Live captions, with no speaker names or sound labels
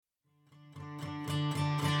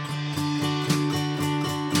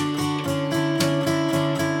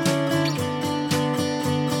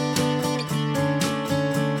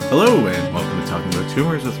Hello and welcome to Talking About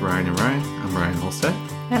Tumors with Ryan and Ryann. I'm Ryan Holstead.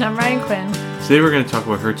 And I'm Ryan Quinn. Today we're going to talk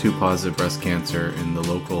about HER-2 positive breast cancer in the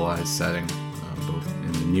localized setting, both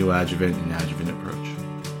in the neoadjuvant and adjuvant approach.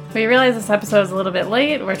 We realize this episode is a little bit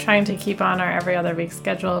late. We're trying to keep on our every other week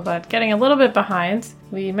schedule, but getting a little bit behind.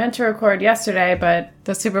 We meant to record yesterday, but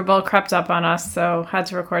the Super Bowl crept up on us, so had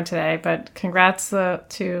to record today. But congrats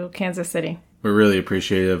to Kansas City. We're really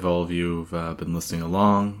appreciative of all of you who've been listening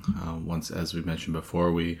along. Once, as we mentioned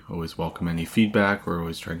before, we always welcome any feedback. We're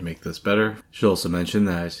always trying to make this better. Should also mention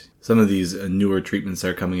that some of these newer treatments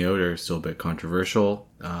that are coming out are still a bit controversial,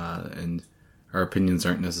 and our opinions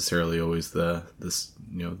aren't necessarily always the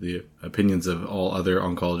opinions of all other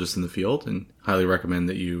oncologists in the field. And highly recommend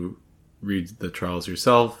that you read the trials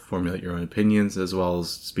yourself, formulate your own opinions, as well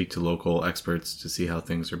as speak to local experts to see how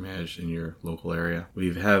things are managed in your local area.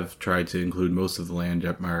 We have tried to include most of the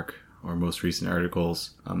landmark or most recent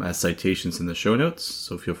articles as citations in the show notes,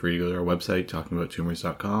 so feel free to go to our website,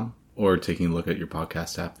 talkingabouttumors.com, or taking a look at your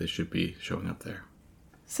podcast app. They should be showing up there.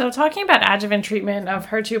 So talking about adjuvant treatment of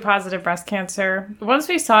HER2 positive breast cancer, once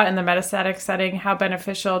we saw in the metastatic setting how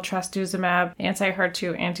beneficial trastuzumab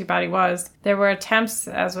anti-HER2 antibody was, there were attempts,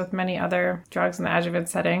 as with many other drugs in the adjuvant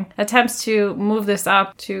setting, attempts to move this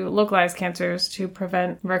up to localized cancers to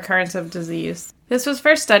prevent recurrence of disease. This was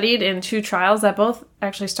first studied in two trials that both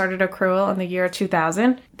actually started accrual in the year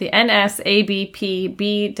 2000, the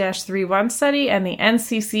NSABP-B-31 study and the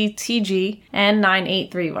NCCTG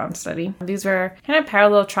N9831 study. These were kind of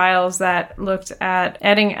parallel trials that looked at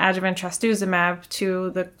adding adjuvant trastuzumab to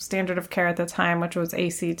the standard of care at the time, which was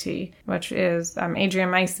ACT, which is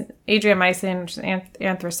adriamycin, which is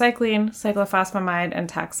anthracycline, cyclophosphamide,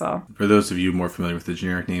 and Taxol. For those of you more familiar with the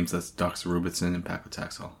generic names, that's doxorubicin and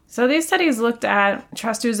paclitaxel. So these studies looked at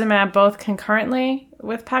trastuzumab both concurrently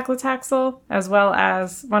with paclitaxel, as well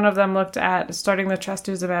as one of them looked at starting the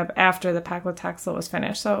trastuzumab after the paclitaxel was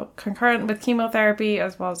finished. So concurrent with chemotherapy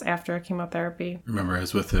as well as after chemotherapy. Remember,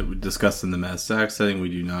 as with it we discussed in the metastatic setting, we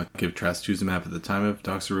do not give trastuzumab at the time of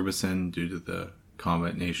doxorubicin due to the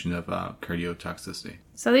combination of cardiotoxicity.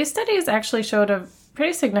 So these studies actually showed a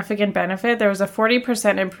pretty significant benefit. There was a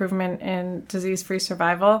 40% improvement in disease-free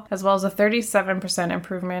survival, as well as a 37%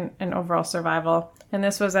 improvement in overall survival. And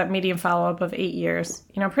this was at median follow-up of 8 years.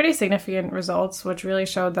 Pretty significant results, which really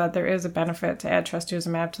showed that there is a benefit to add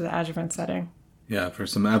trastuzumab to the adjuvant setting. Yeah, for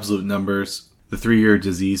some absolute numbers, the 3-year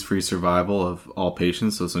disease-free survival of all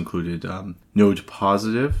patients, those included node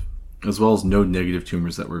positive, as well as node negative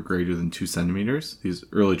tumors that were greater than 2 centimeters. These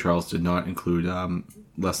early trials did not include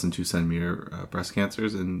less than 2 centimeter breast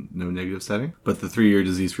cancers in node negative setting. But the 3-year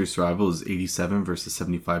disease-free survival is 87 versus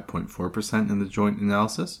 75.4% in the joint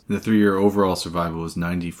analysis. And the 3-year overall survival was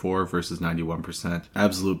 94 versus 91%.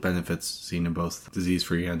 Absolute benefits seen in both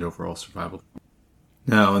disease-free and overall survival.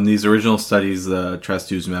 Now, in these original studies, the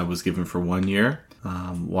trastuzumab was given for 1 year.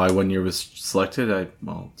 Why 1 year was selected?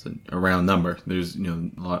 It's a round number. There's, we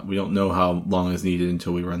don't know how long is needed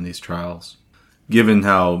until we run these trials. Given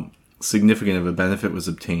how significant of a benefit was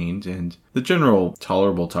obtained and the general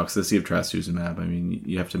tolerable toxicity of trastuzumab,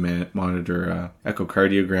 you have to monitor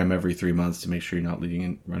echocardiogram every 3 months to make sure you're not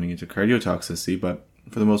running into cardiotoxicity, but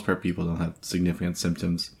for the most part, people don't have significant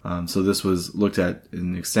symptoms. So this was looked at in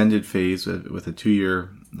an extended phase with a 2-year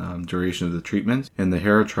duration of the treatment. In the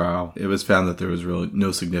HER trial, it was found that there was really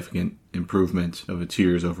no significant improvement of 2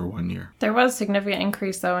 years over 1 year. There was a significant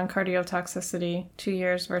increase, though, in cardiotoxicity, 2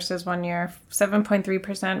 years versus 1 year,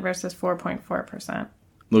 7.3% versus 4.4%.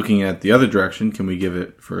 Looking at the other direction, can we give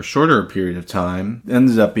it for a shorter period of time? It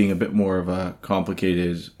ended up being a bit more of a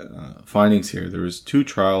complicated findings here. There was 2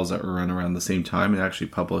 trials that were run around the same time and actually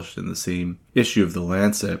published in the same issue of the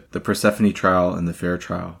Lancet, the Persephone trial and the FAIR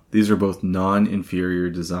trial. These are both non-inferior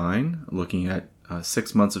design, looking at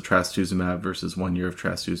 6 months of trastuzumab versus 1 year of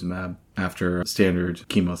trastuzumab after standard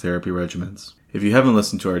chemotherapy regimens. If you haven't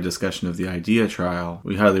listened to our discussion of the IDEA trial,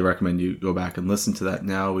 we highly recommend you go back and listen to that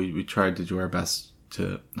now. We tried to do our best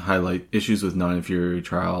to highlight issues with non-inferiority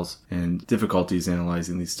trials and difficulties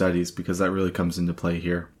analyzing these studies, because that really comes into play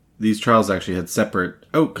here. These trials actually had separate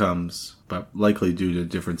outcomes, but likely due to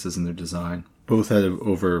differences in their design. Both had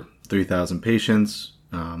over 3,000 patients.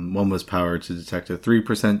 One was powered to detect a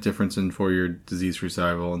 3% difference in 4-year disease-free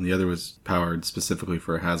survival, and the other was powered specifically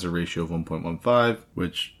for a hazard ratio of 1.15,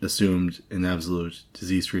 which assumed an absolute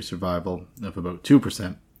disease-free survival of about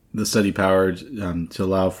 2%. The study powered to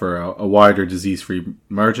allow for a wider disease-free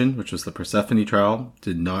margin, which was the Persephone trial,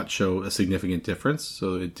 did not show a significant difference,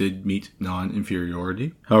 so it did meet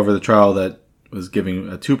non-inferiority. However, the trial that was giving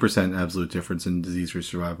a 2% absolute difference in disease-free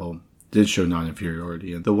survival did show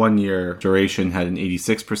non-inferiority. And the 1-year duration had an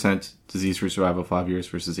 86% disease-free survival 5 years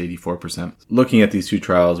versus 84%. Looking at these two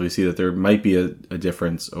trials, we see that there might be a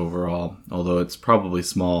difference overall, although it's probably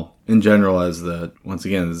small. In general, once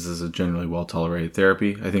again, this is a generally well-tolerated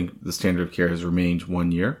therapy. I think the standard of care has remained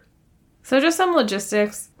 1 year. So just some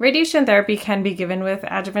logistics. Radiation therapy can be given with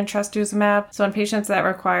adjuvant trastuzumab. So in patients that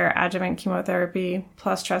require adjuvant chemotherapy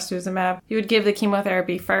plus trastuzumab, you would give the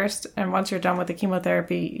chemotherapy first, and once you're done with the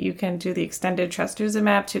chemotherapy, you can do the extended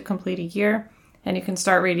trastuzumab to complete a year, and you can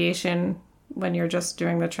start radiation when you're just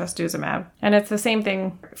doing the trastuzumab. And it's the same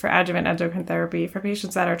thing for adjuvant endocrine therapy for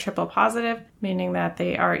patients that are triple positive, meaning that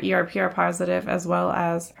they are ER/PR positive as well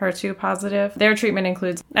as HER2 positive. Their treatment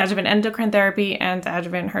includes adjuvant endocrine therapy and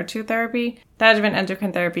adjuvant HER2 therapy. The adjuvant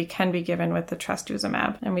endocrine therapy can be given with the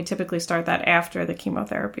trastuzumab, and we typically start that after the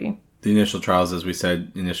chemotherapy. The initial trials, as we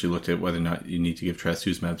said, initially looked at whether or not you need to give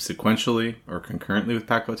trastuzumab sequentially or concurrently with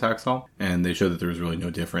paclitaxel, and they showed that there was really no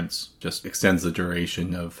difference. Just extends the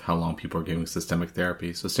duration of how long people are giving systemic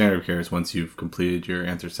therapy. So standard of care is once you've completed your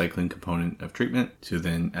anthracycline component of treatment to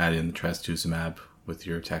then add in the trastuzumab with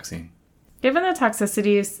your taxane. Given the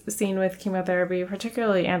toxicities seen with chemotherapy,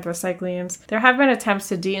 particularly anthracyclines, there have been attempts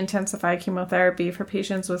to de-intensify chemotherapy for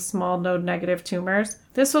patients with small node-negative tumors.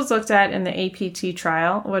 This was looked at in the APT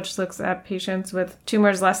trial, which looks at patients with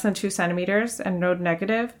tumors less than 2 centimeters and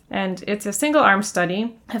node-negative. And it's a single-arm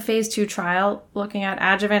study, a phase 2 trial, looking at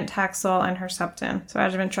adjuvant Taxol and Herceptin. So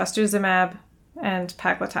adjuvant trastuzumab and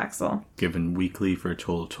paclitaxel. Given weekly for a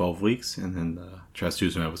total of 12 weeks, and then the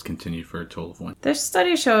trastuzumab was continued for a total of 1. This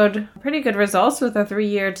study showed pretty good results with a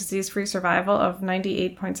 3-year disease-free survival of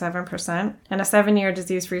 98.7% and a 7-year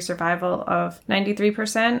disease-free survival of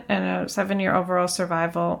 93% and a 7-year overall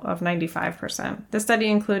survival of 95%. The study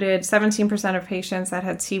included 17% of patients that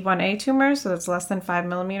had T1A tumors, so that's less than 5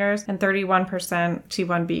 millimeters, and 31%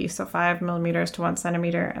 T1B, so 5 millimeters to 1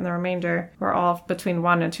 centimeter, and the remainder were all between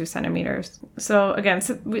 1 and 2 centimeters. So again,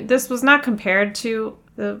 this was not compared to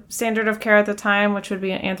the standard of care at the time, which would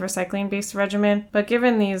be an anthracycline-based regimen. But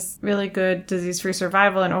given these really good disease-free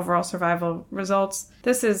survival and overall survival results,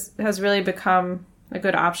 this has really become a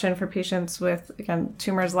good option for patients with, again,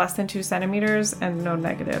 tumors less than 2 centimeters and node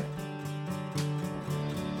negative.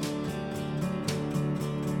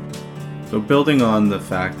 So building on the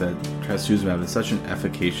fact that trastuzumab is such an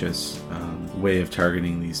efficacious way of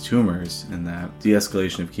targeting these tumors, and that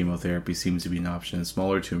de-escalation of chemotherapy seems to be an option in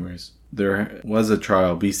smaller tumors, there was a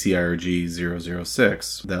trial, BCIRG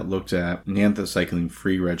 006, that looked at an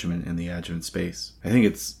anthracycline-free regimen in the adjuvant space. I think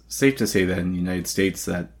it's safe to say that in the United States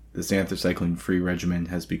that this anthracycline-free regimen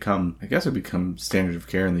has become standard of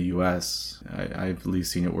care in the U.S. I've at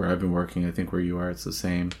least seen it where I've been working. I think where you are, it's the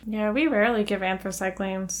same. Yeah, we rarely give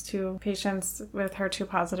anthracyclines to patients with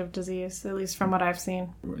HER2-positive disease, at least from what I've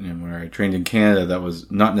seen. And when I trained in Canada, that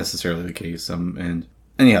was not necessarily the case. And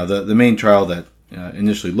anyhow, the main trial that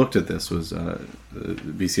initially looked at this was the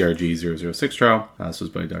BCRG 006 trial. This was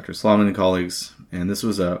by Dr. Sloman and colleagues. And this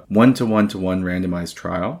was a 1-to-1-to-1 randomized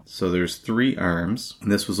trial. So there's 3 arms.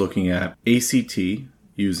 And this was looking at ACT,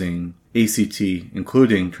 using ACT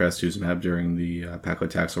including trastuzumab during the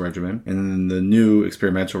paclitaxel regimen. And then the new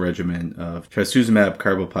experimental regimen of trastuzumab,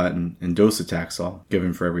 carboplatin, and docetaxel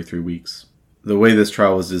given for every 3 weeks. The way this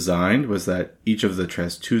trial was designed was that each of the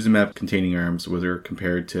trastuzumab-containing arms were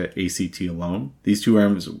compared to ACT alone. These 2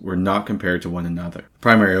 arms were not compared to one another. The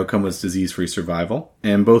primary outcome was disease-free survival,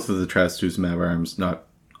 and both of the trastuzumab arms, not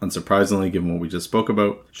unsurprisingly given what we just spoke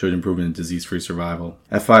about, showed improvement in disease-free survival.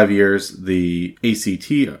 At 5 years, the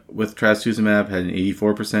ACT with trastuzumab had an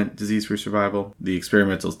 84% disease-free survival. The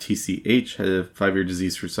experimental TCH had a 5-year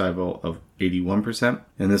disease-free survival of 81%,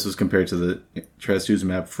 and this was compared to the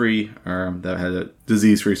trastuzumab-free arm that had a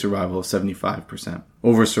disease-free survival of 75%.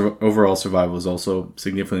 Overall survival was also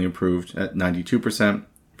significantly improved at 92%,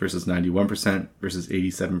 versus 91% versus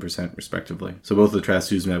 87% respectively. So both the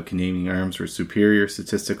trastuzumab-containing arms were superior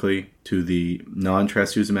statistically to the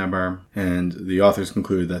non-trastuzumab arm, and the authors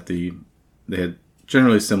concluded that they had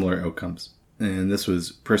generally similar outcomes. And this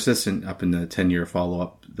was persistent up in the 10-year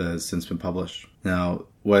follow-up that has since been published. Now,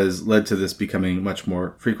 what has led to this becoming much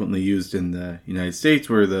more frequently used in the United States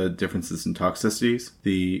were the differences in toxicities.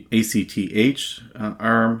 The ACTH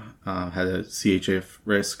arm had a CHF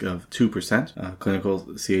risk of 2%, clinical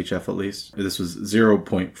CHF at least. This was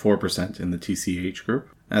 0.4% in the TCH group.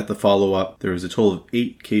 At the follow-up, there was a total of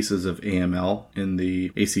 8 cases of AML in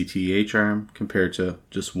the ACTH arm compared to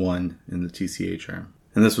just 1 in the TCH arm.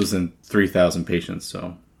 And this was in 3,000 patients,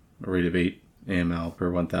 so a rate of 8 AML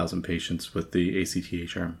per 1,000 patients with the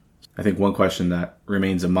ACTH arm. I think one question that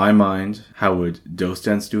remains in my mind, how would dose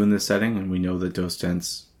dense do in this setting? And we know that dose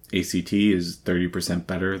dense ACT is 30%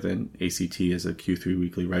 better than ACT as a Q3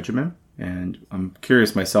 weekly regimen. And I'm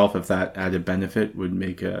curious myself if that added benefit would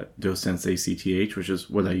make a dose-dense ACTH, which is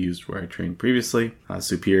what I used where I trained previously,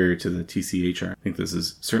 superior to the TCH arm. I think this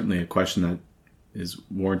is certainly a question that is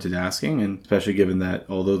warranted asking, and especially given that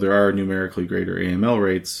although there are numerically greater AML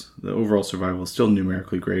rates, the overall survival is still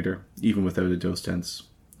numerically greater, even without a dose-dense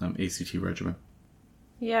ACT regimen.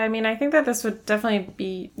 Yeah, I mean, I think that this would definitely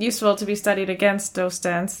be useful to be studied against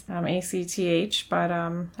dose-dense ACTH, but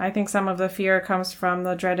I think some of the fear comes from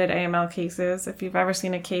the dreaded AML cases. If you've ever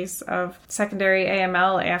seen a case of secondary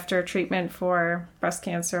AML after treatment for breast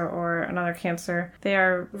cancer or another cancer, they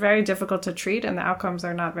are very difficult to treat and the outcomes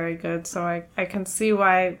are not very good. So I can see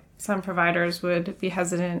why some providers would be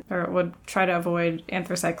hesitant or would try to avoid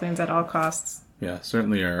anthracyclines at all costs. Yeah,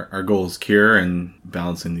 certainly our goal is cure, and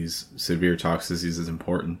balancing these severe toxicities is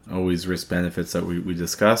important. Always risk benefits that we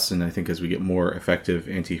discussed, and I think as we get more effective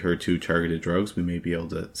anti-HER2 targeted drugs, we may be able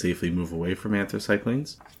to safely move away from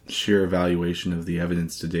anthracyclines. Sheer evaluation of the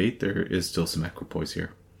evidence to date, there is still some equipoise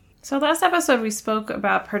here. So last episode we spoke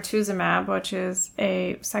about pertuzumab, which is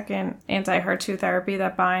a second anti-HER2 therapy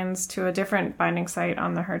that binds to a different binding site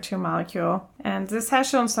on the HER2 molecule. And this has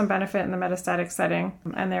shown some benefit in the metastatic setting.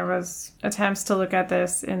 And there was attempts to look at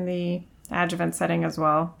this in the adjuvant setting as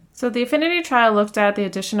well. So the Affinity trial looked at the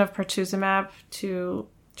addition of pertuzumab to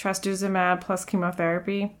trastuzumab plus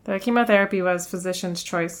chemotherapy. The chemotherapy was physician's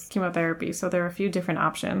choice chemotherapy, so there are a few different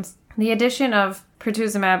options. The addition of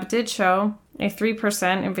pertuzumab did show a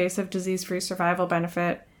 3% invasive disease-free survival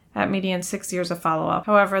benefit at median 6 years of follow-up.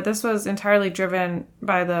 However, this was entirely driven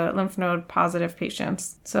by the lymph node positive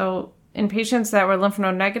patients. So in patients that were lymph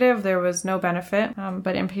node negative, there was no benefit,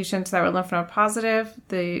 but in patients that were lymph node positive,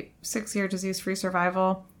 the 6-year disease-free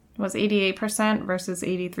survival was 88% versus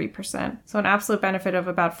 83%. So an absolute benefit of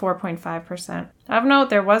about 4.5%. Of note,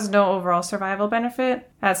 there was no overall survival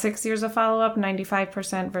benefit. At 6 years of follow-up,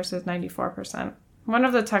 95% versus 94%. One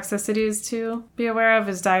of the toxicities to be aware of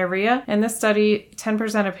is diarrhea. In this study,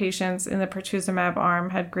 10% of patients in the pertuzumab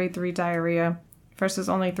arm had grade 3 diarrhea versus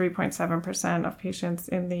only 3.7% of patients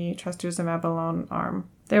in the trastuzumab alone arm.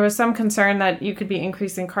 There was some concern that you could be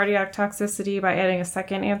increasing cardiac toxicity by adding a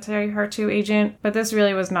second anti-HER2 agent, but this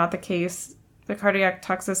really was not the case. The cardiac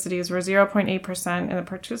toxicities were 0.8% in the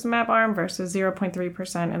pertuzumab arm versus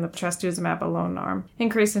 0.3% in the trastuzumab alone arm.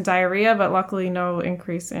 Increase in diarrhea, but luckily no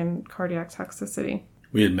increase in cardiac toxicity.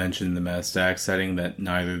 We had mentioned in the metastatic setting that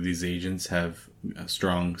neither of these agents have a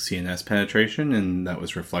strong CNS penetration, and that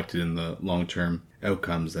was reflected in the long-term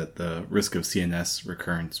outcomes, that the risk of CNS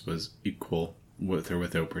recurrence was equal with or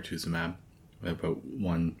without pertuzumab, about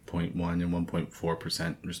 1.1 and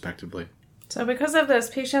 1.4% respectively. So because of this,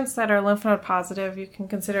 patients that are lymph node positive, you can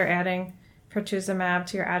consider adding pertuzumab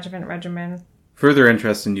to your adjuvant regimen. Further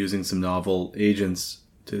interest in using some novel agents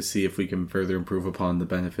to see if we can further improve upon the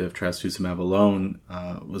benefit of trastuzumab alone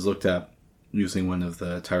was looked at using one of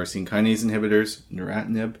the tyrosine kinase inhibitors,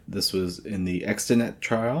 neratinib. This was in the Extenet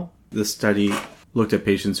trial. This study looked at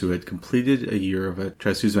patients who had completed a year of a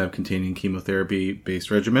trastuzumab-containing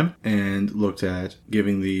chemotherapy-based regimen and looked at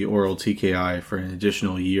giving the oral TKI for an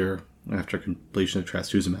additional year after completion of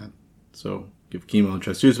trastuzumab. So give chemo and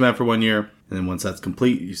trastuzumab for 1 year, and then once that's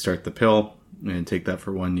complete, you start the pill and take that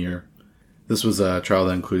for 1 year. This was a trial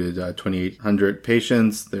that included 2,800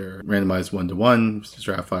 patients. They're randomized 1-to-1,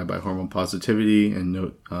 stratified by hormone positivity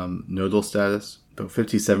and nodal status. About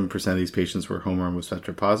 57% of these patients were hormone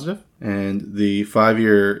receptor positive. And the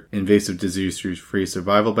 5-year invasive disease-free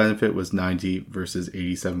survival benefit was 90 versus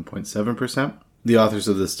 87.7%. The authors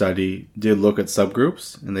of the study did look at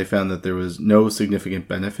subgroups, and they found that there was no significant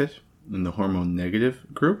benefit in the hormone negative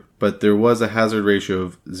group, but there was a hazard ratio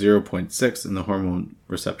of 0.6 in the hormone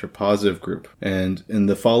receptor positive group. And in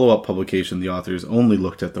the follow-up publication, the authors only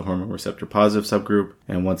looked at the hormone receptor positive subgroup,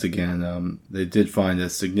 and once again, they did find a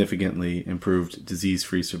significantly improved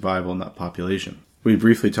disease-free survival in that population. We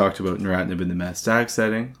briefly talked about neratinib in the metastatic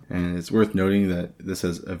setting, and it's worth noting that this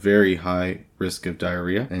has a very high risk of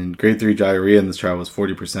diarrhea, and grade 3 diarrhea in this trial was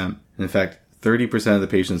 40%. And in fact, 30% of the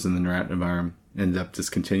patients in the neratinib arm ended up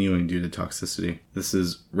discontinuing due to toxicity. This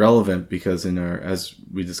is relevant because as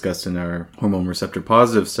we discussed in our hormone receptor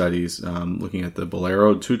positive studies, looking at the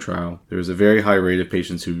Bolero 2 trial, there was a very high rate of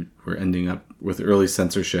patients who were ending up with early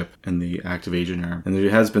censorship in the active agent arm. And there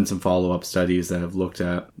has been some follow-up studies that have looked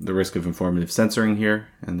at the risk of informative censoring here,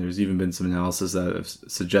 and there's even been some analysis that have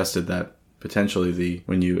suggested that potentially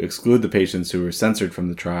when you exclude the patients who were censored from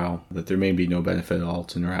the trial, that there may be no benefit at all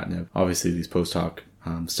to neratinib. Obviously, these post hoc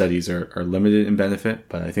studies are limited in benefit,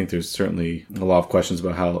 but I think there's certainly a lot of questions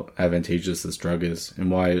about how advantageous this drug is and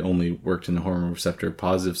why it only worked in the hormone receptor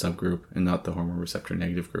positive subgroup and not the hormone receptor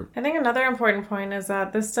negative group. I think another important point is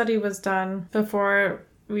that this study was done before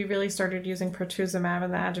we really started using pertuzumab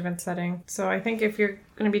in the adjuvant setting. So I think if you're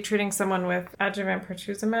going to be treating someone with adjuvant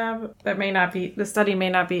pertuzumab, the study may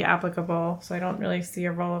not be applicable. So I don't really see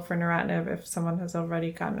a role for neratinib if someone has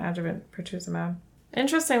already gotten adjuvant pertuzumab.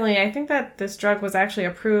 Interestingly, I think that this drug was actually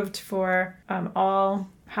approved for all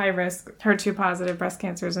high-risk HER2 positive breast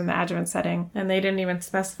cancers in the adjuvant setting, and they didn't even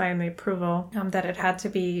specify in the approval that it had to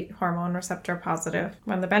be hormone receptor positive,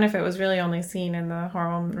 when the benefit was really only seen in the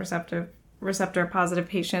hormone receptor positive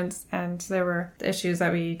patients, and there were the issues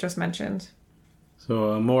that we just mentioned.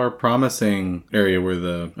 So a more promising area where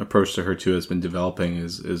the approach to HER2 has been developing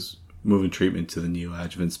is moving treatment to the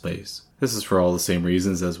neoadjuvant space. This is for all the same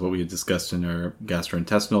reasons as what we had discussed in our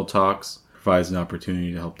gastrointestinal talks. It provides an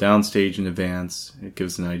opportunity to help downstage in advance. It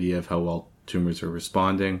gives an idea of how well tumors are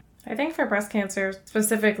responding. I think for breast cancer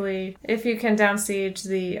specifically, if you can downstage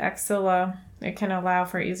the axilla, it can allow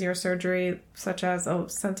for easier surgery, such as a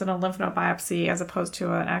sentinel lymph node biopsy as opposed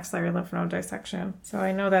to an axillary lymph node dissection. So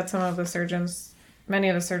I know that many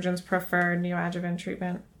of the surgeons prefer neoadjuvant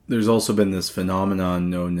treatment. There's also been this phenomenon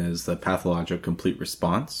known as the pathologic complete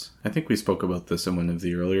response. I think we spoke about this in one of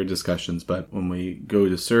the earlier discussions, but when we go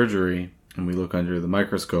to surgery and we look under the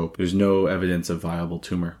microscope, there's no evidence of viable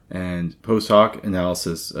tumor. And post-hoc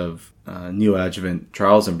analysis of neoadjuvant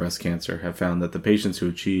trials in breast cancer have found that the patients who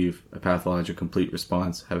achieve a pathologic complete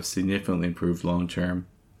response have significantly improved long-term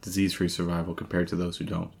disease-free survival compared to those who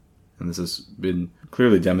don't. And this has been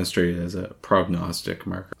clearly demonstrated as a prognostic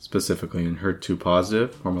marker, specifically in HER2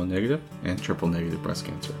 positive, hormone negative, and triple negative breast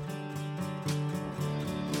cancer.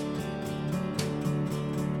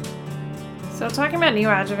 So talking about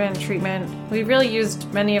neoadjuvant treatment, we really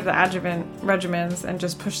used many of the adjuvant regimens and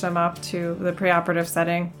just pushed them up to the preoperative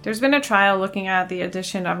setting. There's been a trial looking at the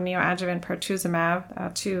addition of neoadjuvant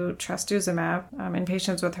pertuzumab to trastuzumab in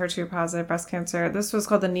patients with HER2 positive breast cancer. This was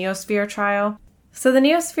called the NeoSphere trial. So the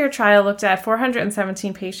NeoSphere trial looked at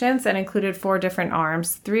 417 patients and included 4 different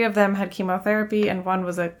arms. 3 of them had chemotherapy and 1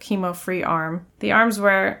 was a chemo-free arm. The arms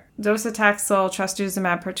were docetaxel,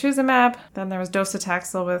 trastuzumab, pertuzumab. Then there was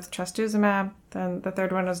docetaxel with trastuzumab. Then the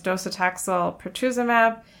third one was docetaxel,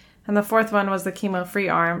 pertuzumab. And the fourth one was the chemo-free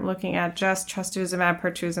arm, looking at just trastuzumab,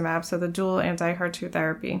 pertuzumab, so the dual anti-HER2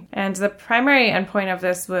 therapy. And the primary endpoint of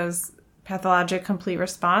this was pathologic complete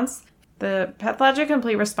response. The pathologic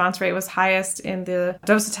complete response rate was highest in the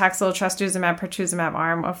docetaxel, trastuzumab, pertuzumab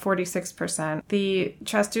arm of 46%. The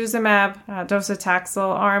trastuzumab docetaxel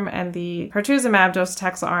arm and the pertuzumab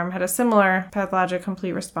docetaxel arm had a similar pathologic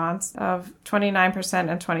complete response of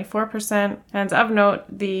 29% and 24%. And of note,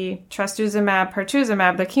 the trastuzumab,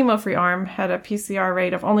 pertuzumab, the chemo-free arm, had a PCR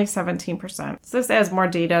rate of only 17%. So this adds more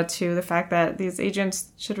data to the fact that these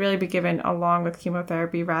agents should really be given along with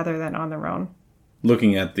chemotherapy rather than on their own.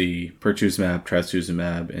 Looking at the pertuzumab,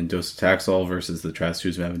 trastuzumab, and docetaxel versus the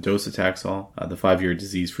trastuzumab and docetaxel, the 5-year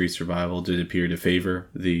disease-free survival did appear to favor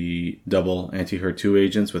the double anti-HER2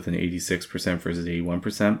 agents with an 86% versus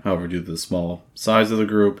 81%. However, due to the small size of the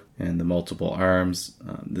group and the multiple arms,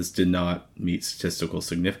 this did not meet statistical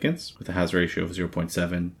significance with a hazard ratio of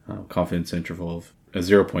 0.7, confidence interval of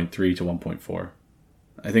 0.3 to 1.4.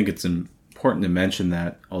 I think it's important to mention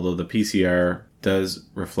that although the PCR does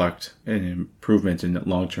reflect an improvement in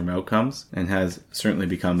long-term outcomes and has certainly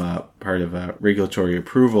become a part of a regulatory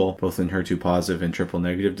approval both in HER2 positive and triple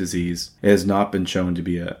negative disease, it has not been shown to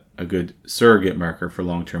be a good surrogate marker for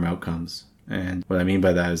long-term outcomes. And what I mean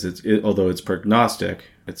by that is although it's prognostic,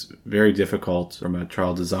 it's very difficult from a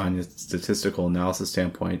trial design and statistical analysis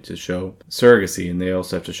standpoint to show surrogacy, and they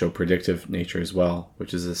also have to show predictive nature as well,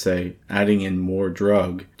 which is to say adding in more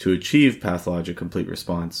drug to achieve pathologic complete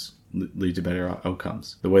response lead to better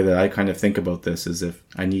outcomes. The way that I kind of think about this is if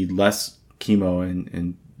I need less chemo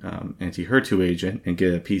and anti-HER2 agent and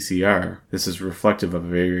get a PCR, this is reflective of a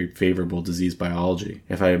very favorable disease biology.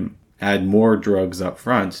 If I add more drugs up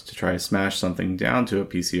front to try to smash something down to a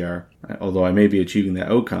PCR, although I may be achieving that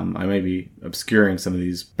outcome, I may be obscuring some of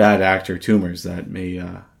these bad actor tumors that may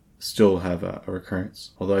still have a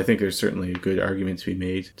recurrence. Although I think there's certainly a good argument to be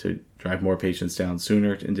made to drive more patients down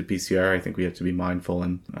sooner into PCR, I think we have to be mindful,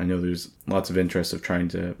 and I know there's lots of interest of trying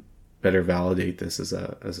to better validate this as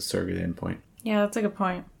a surrogate endpoint. Yeah, that's a good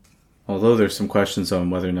point. Although there's some questions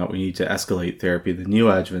on whether or not we need to escalate therapy in the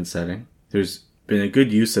neoadjuvant setting, there's been a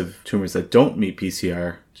good use of tumors that don't meet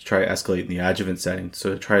PCR to try to escalate in the adjuvant setting.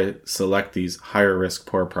 So to try to select these higher risk,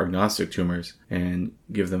 poor prognostic tumors and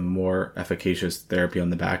give them more efficacious therapy on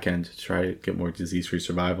the back end to try to get more disease-free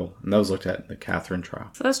survival. And that was looked at in the Catherine trial.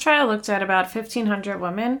 So this trial looked at about 1,500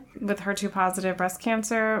 women with HER2-positive breast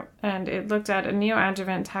cancer, and it looked at a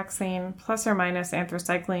neoadjuvant taxane plus or minus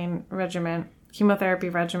anthracycline regimen, chemotherapy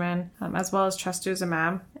regimen, as well as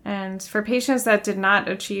trastuzumab. And for patients that did not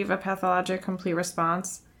achieve a pathologic complete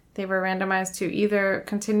response, they were randomized to either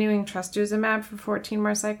continuing trastuzumab for 14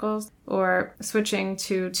 more cycles or switching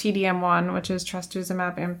to TDM1, which is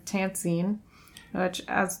trastuzumab emtansine, which,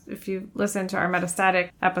 as if you listen to our metastatic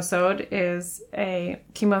episode, is a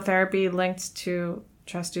chemotherapy linked to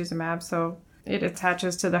trastuzumab. So it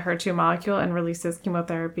attaches to the HER2 molecule and releases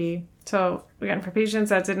chemotherapy. So again, for patients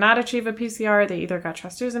that did not achieve a PCR, they either got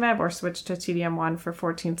trastuzumab or switched to TDM1 for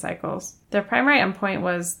 14 cycles. Their primary endpoint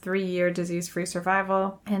was 3-year disease-free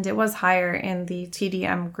survival, and it was higher in the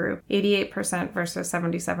TDM group, 88% versus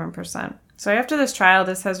 77%. So after this trial,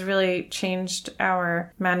 this has really changed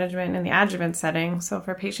our management in the adjuvant setting. So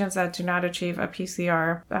for patients that do not achieve a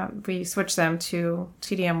PCR, we switch them to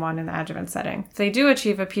TDM1 in the adjuvant setting. If they do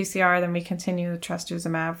achieve a PCR, then we continue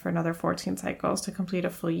trastuzumab for another 14 cycles to complete a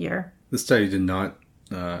full year. The study did not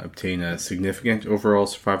obtain a significant overall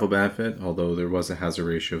survival benefit, although there was a hazard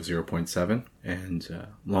ratio of 0.7, and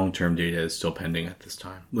long-term data is still pending at this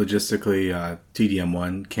time. Logistically,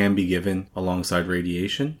 TDM1 can be given alongside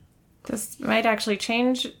radiation. This might actually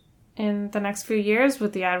change in the next few years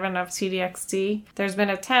with the advent of T-DXd. There's been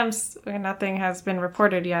attempts, nothing has been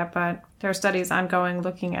reported yet, but there are studies ongoing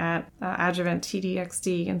looking at adjuvant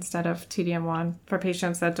T-DXd instead of TDM1 for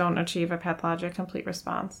patients that don't achieve a pathologic complete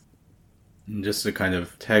response. And just to kind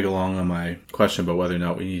of tag along on my question about whether or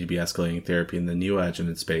not we need to be escalating therapy in the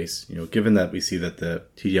neoadjuvant space, given that we see that the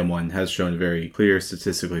TDM1 has shown very clear,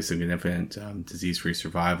 statistically significant disease-free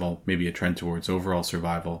survival, maybe a trend towards overall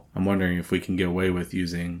survival, I'm wondering if we can get away with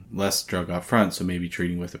using less drug up front, so maybe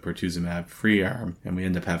treating with a pertuzumab-free arm, and we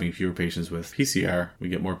end up having fewer patients with PCR, we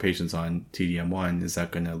get more patients on TDM1, is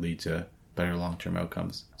that going to lead to better long-term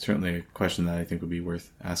outcomes? Certainly a question that I think would be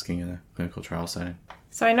worth asking in a clinical trial setting.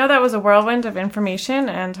 So I know that was a whirlwind of information,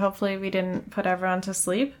 and hopefully we didn't put everyone to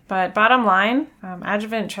sleep. But bottom line,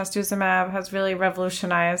 adjuvant trastuzumab has really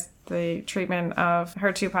revolutionized the treatment of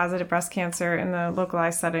HER2-positive breast cancer in the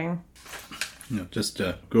localized setting. Just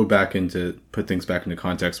to go back and to put things back into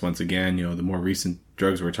context once again, the more recent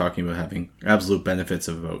drugs we're talking about having absolute benefits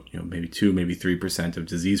of about, maybe 2, maybe 3% of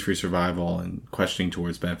disease-free survival and questioning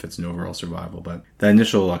towards benefits in overall survival. But the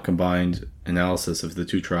initial combined analysis of the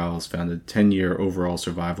two trials found a 10-year overall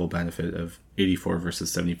survival benefit of 84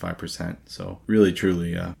 versus 75%. So really,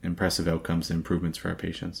 truly impressive outcomes and improvements for our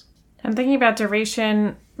patients. And thinking about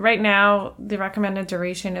duration, right now the recommended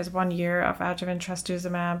duration is 1 year of adjuvant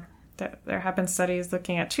trastuzumab. There have been studies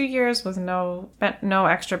looking at 2 years with no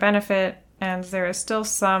extra benefit, and there is still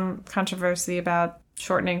some controversy about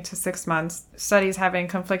shortening to 6 months. Studies having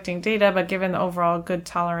conflicting data, but given the overall good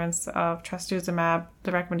tolerance of trastuzumab,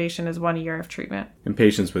 the recommendation is 1 year of treatment. In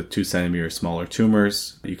patients with 2 centimeter smaller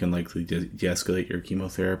tumors, you can likely de-escalate your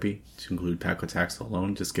chemotherapy to include paclitaxel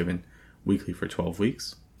alone, just given weekly for 12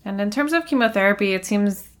 weeks. And in terms of chemotherapy, it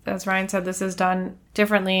seems, as Ryan said, this is done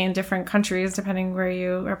differently in different countries depending where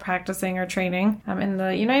you are practicing or training. In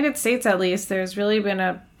the United States, at least, there's really been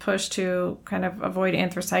a push to kind of avoid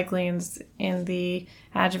anthracyclines in the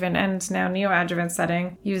adjuvant and now neoadjuvant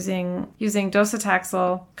setting using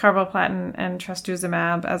docetaxel, carboplatin, and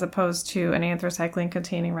trastuzumab as opposed to an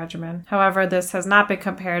anthracycline-containing regimen. However, this has not been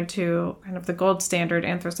compared to kind of the gold standard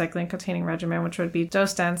anthracycline-containing regimen, which would be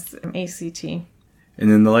Dosdense ACT. And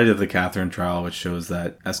in the light of the Catherine trial, which shows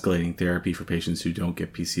that escalating therapy for patients who don't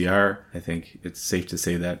get PCR, I think it's safe to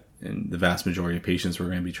say that in the vast majority of patients, we're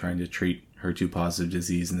going to be trying to treat HER2-positive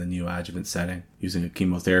disease in the neoadjuvant setting using a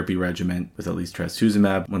chemotherapy regimen with at least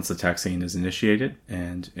trastuzumab once the taxane is initiated.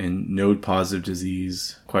 And in node-positive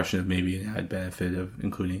disease, question of maybe an added benefit of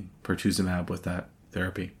including pertuzumab with that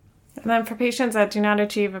therapy. And then for patients that do not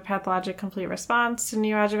achieve a pathologic complete response to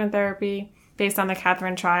neoadjuvant therapy, based on the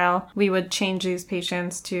Catherine trial, we would change these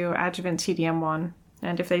patients to adjuvant TDM1.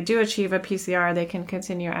 And if they do achieve a PCR, they can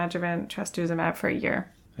continue adjuvant trastuzumab for a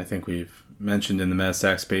year. I think we've mentioned in the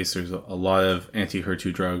metastatic space, there's a lot of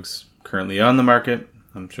anti-HER2 drugs currently on the market.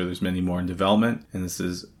 I'm sure there's many more in development. And this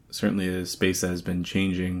is certainly a space that has been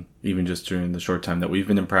changing even just during the short time that we've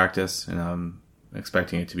been in practice. And I'm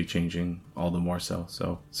expecting it to be changing all the more so.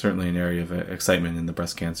 So certainly an area of excitement in the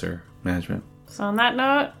breast cancer management. So on that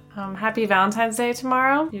note, happy Valentine's Day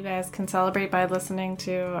tomorrow. You guys can celebrate by listening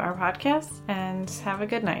to our podcast, and have a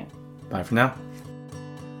good night. Bye for now.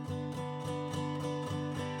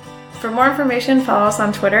 For more information, follow us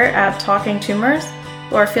on Twitter at Talking Tumors,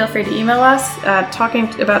 or feel free to email us at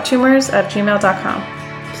talkingabouttumors@gmail.com.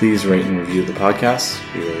 Please rate and review the podcast.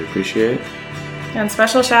 We really appreciate it. And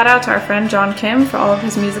special shout out to our friend John Kim for all of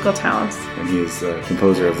his musical talents. And he is the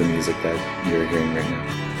composer of the music that you're hearing right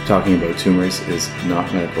now. Talking About Tumors is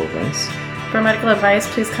not medical advice. For medical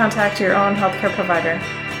advice, please contact your own healthcare provider.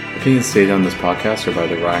 Opinions stated on this podcast are by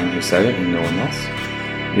the Ryan who said it and no one else.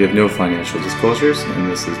 We have no financial disclosures, and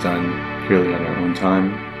this is done purely on our own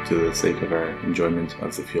time to the sake of our enjoyment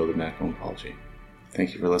of the field of medical oncology.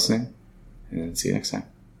 Thank you for listening, and see you next time.